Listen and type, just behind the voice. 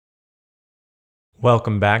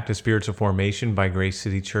Welcome back to Spiritual Formation by Grace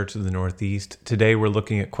City Church of the Northeast. Today we're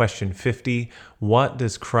looking at question 50. What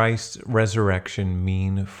does Christ's resurrection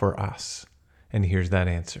mean for us? And here's that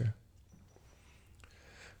answer.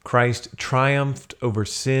 Christ triumphed over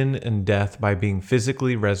sin and death by being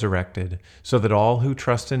physically resurrected, so that all who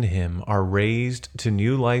trust in him are raised to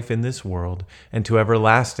new life in this world and to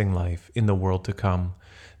everlasting life in the world to come.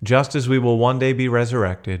 Just as we will one day be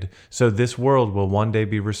resurrected, so this world will one day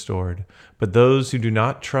be restored. But those who do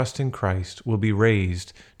not trust in Christ will be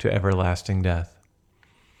raised to everlasting death.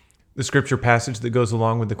 The scripture passage that goes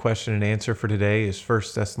along with the question and answer for today is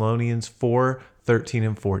 1 Thessalonians 4:13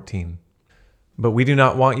 and 14. But we do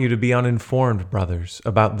not want you to be uninformed, brothers,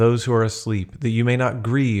 about those who are asleep, that you may not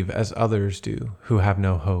grieve as others do, who have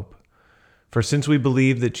no hope. For since we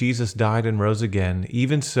believe that Jesus died and rose again,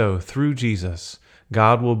 even so, through Jesus,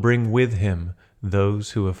 God will bring with him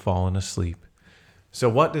those who have fallen asleep. So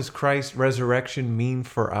what does Christ's resurrection mean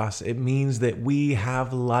for us? It means that we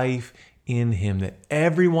have life in him, that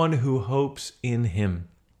everyone who hopes in him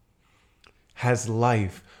has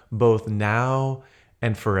life both now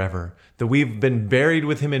and forever. That we've been buried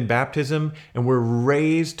with him in baptism and we're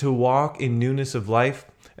raised to walk in newness of life,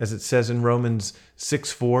 as it says in Romans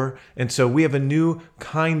 6:4. And so we have a new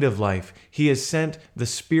kind of life. He has sent the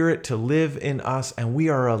Spirit to live in us, and we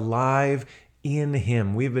are alive in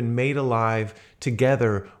him. We've been made alive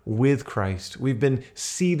together with Christ. We've been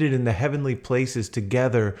seated in the heavenly places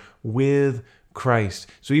together with Christ.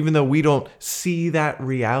 So even though we don't see that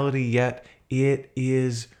reality yet, it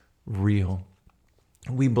is real.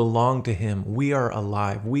 We belong to him. We are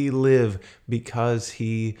alive. We live because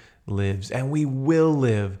he lives, and we will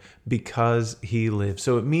live because he lives.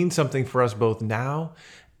 So it means something for us both now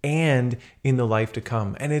and in the life to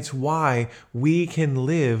come. And it's why we can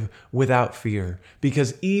live without fear,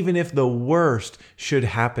 because even if the worst should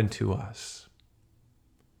happen to us,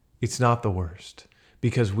 it's not the worst,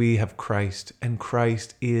 because we have Christ, and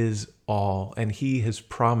Christ is all, and he has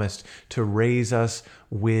promised to raise us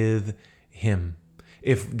with him.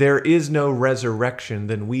 If there is no resurrection,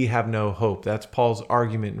 then we have no hope. That's Paul's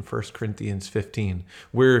argument in 1 Corinthians 15.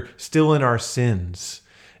 We're still in our sins,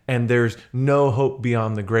 and there's no hope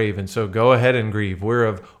beyond the grave. And so go ahead and grieve. We're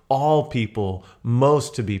of all people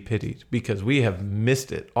most to be pitied, because we have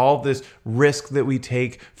missed it. All this risk that we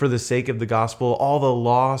take for the sake of the gospel, all the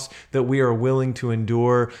loss that we are willing to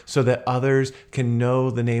endure so that others can know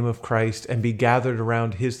the name of Christ and be gathered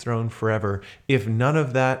around his throne forever. If none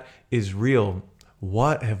of that is real,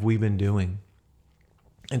 what have we been doing?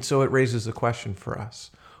 And so it raises a question for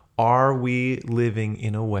us. Are we living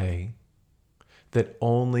in a way that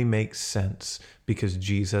only makes sense because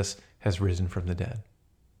Jesus has risen from the dead?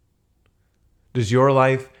 Does your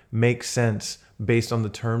life make sense based on the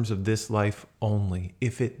terms of this life only?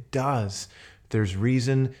 If it does, there's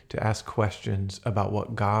reason to ask questions about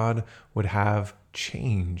what God would have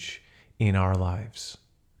change in our lives.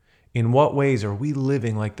 In what ways are we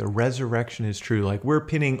living like the resurrection is true? Like we're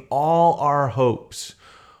pinning all our hopes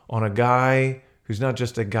on a guy who's not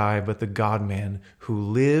just a guy, but the God-man who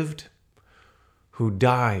lived, who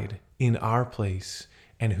died in our place,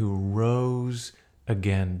 and who rose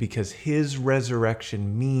again, because his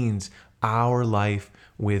resurrection means our life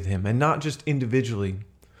with him. And not just individually,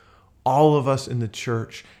 all of us in the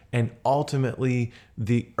church, and ultimately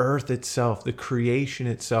the earth itself, the creation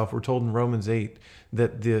itself. We're told in Romans 8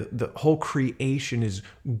 that the whole creation is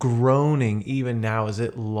groaning even now as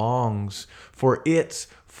it longs for its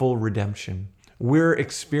full redemption. We're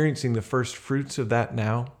experiencing the first fruits of that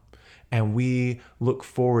now, and we look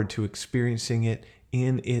forward to experiencing it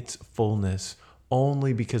in its fullness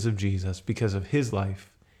only because of Jesus, because of his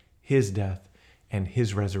life, his death, and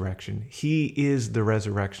his resurrection. He is the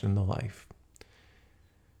resurrection and the life.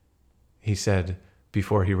 He said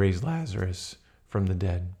before he raised Lazarus from the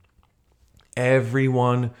dead,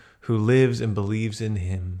 everyone who lives and believes in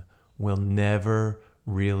him will never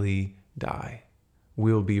really die.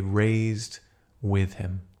 We'll be raised with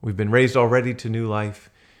him. We've been raised already to new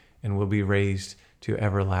life, and we'll be raised to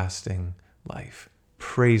everlasting life.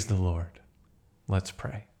 Praise the Lord. Let's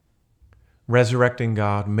pray. Resurrecting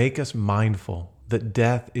God, make us mindful that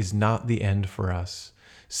death is not the end for us.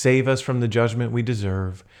 Save us from the judgment we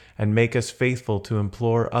deserve, and make us faithful to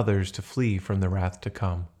implore others to flee from the wrath to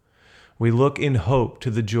come. We look in hope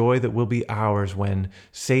to the joy that will be ours when,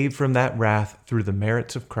 saved from that wrath through the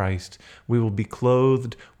merits of Christ, we will be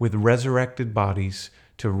clothed with resurrected bodies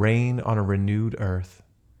to reign on a renewed earth.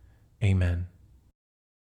 Amen.